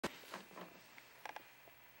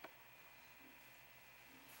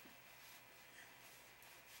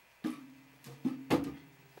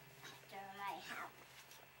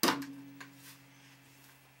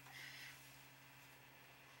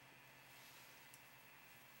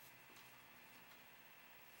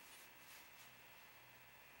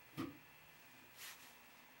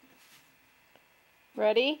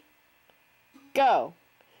Ready? Go.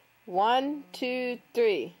 1, 2,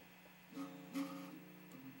 3.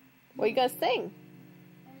 What are you gonna sing?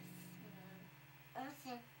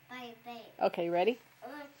 Okay, ready?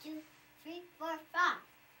 1, 2, 3, 4,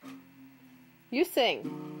 5. You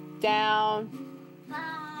sing. Down. Far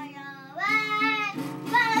away,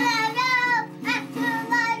 far away, back to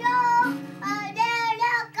my home, I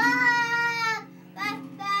never come, but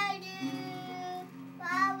I do, I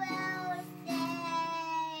will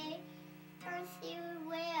stay. First you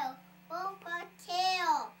will, over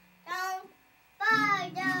tail, don't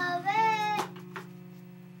find a way.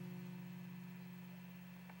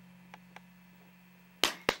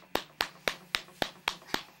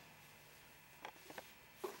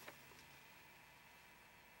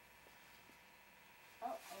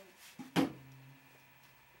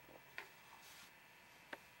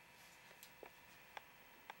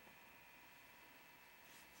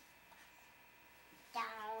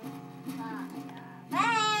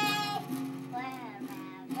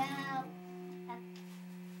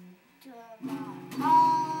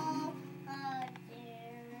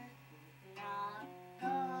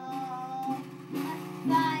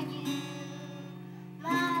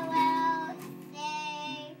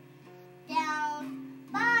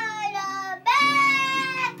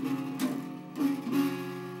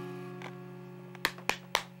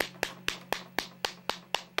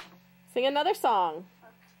 Sing another song.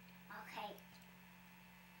 Okay.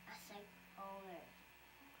 I sing over.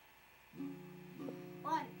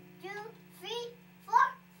 1, 2, 3, 4,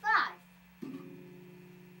 5.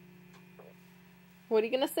 What are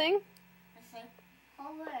you gonna sing? I sing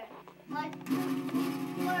over. 1, 2,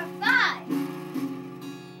 3, 4,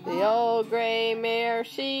 5. The old gray mare,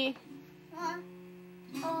 she. I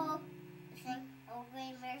sing old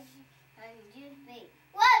gray mare, and you speak.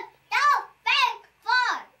 1, 2, 3, 4.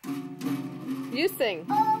 You sing.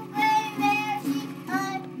 Oh, gray mare, she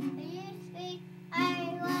on you speak. I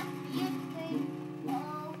want you speak.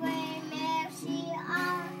 Oh, gray mare, she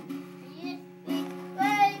on you speak.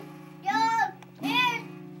 Gray, young, here,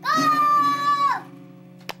 go!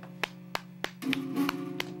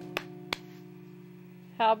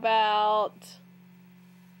 How about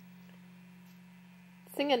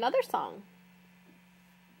sing another song?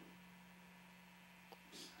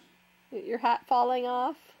 Your hat falling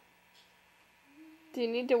off? Do you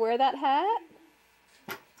need to wear that hat?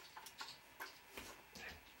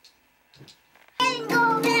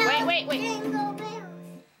 Jingle bells, Wait. jingle bells.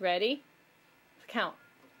 Ready? Count.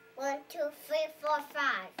 1, 2, 3, 4,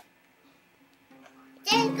 5.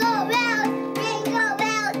 Jingle bells, jingle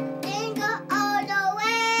bells, jingle all the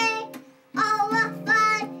way. Oh, what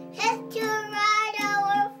fun it's to ride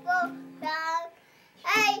our full round.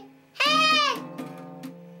 Hey, hey!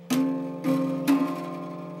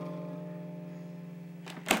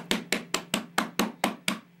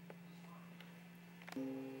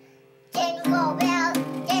 Jingle bells,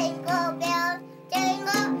 jingle bells,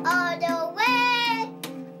 jingle all the way.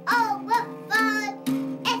 Oh, what fun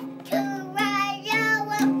it's to ride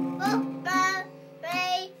our football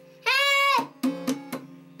sleigh. Hey!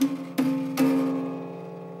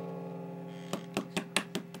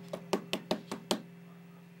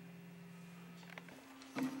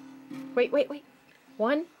 Wait.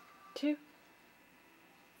 1, 2.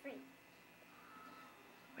 3.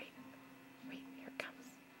 Wait, here it comes.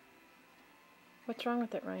 What's wrong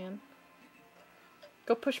with it, Ryan?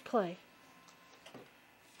 Go push play.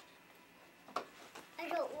 I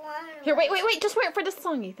don't want to. Here, wait. Just wait for this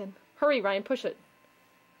song, Ethan. Hurry, Ryan, push it.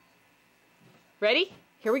 Ready?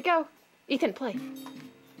 Here we go. Ethan, play.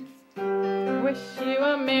 Wish you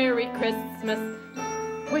a Merry Christmas.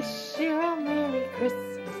 Wish you a Merry Christmas.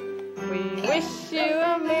 We wish you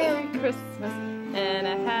a Merry Christmas and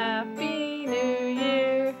a Happy New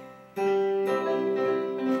Year.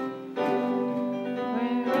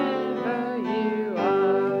 Wherever you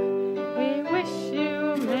are, we wish you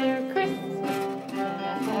a Merry Christmas and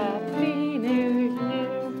a Happy New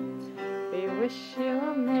Year. We wish you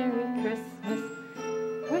a Merry Christmas.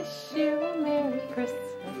 Wish you a Merry Christmas.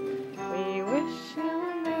 We wish you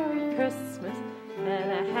a Merry Christmas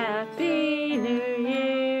and a Happy New Year.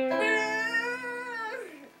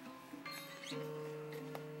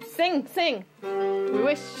 Sing. We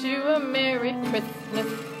wish you a Merry Christmas.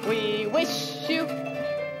 We wish you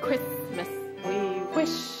Christmas. We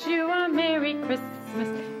wish you a Merry Christmas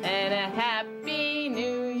and a Happy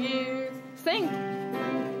New Year. Sing.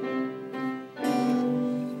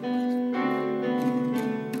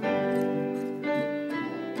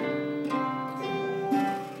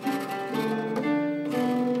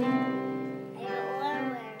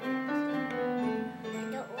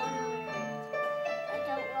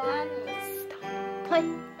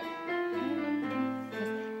 Bye.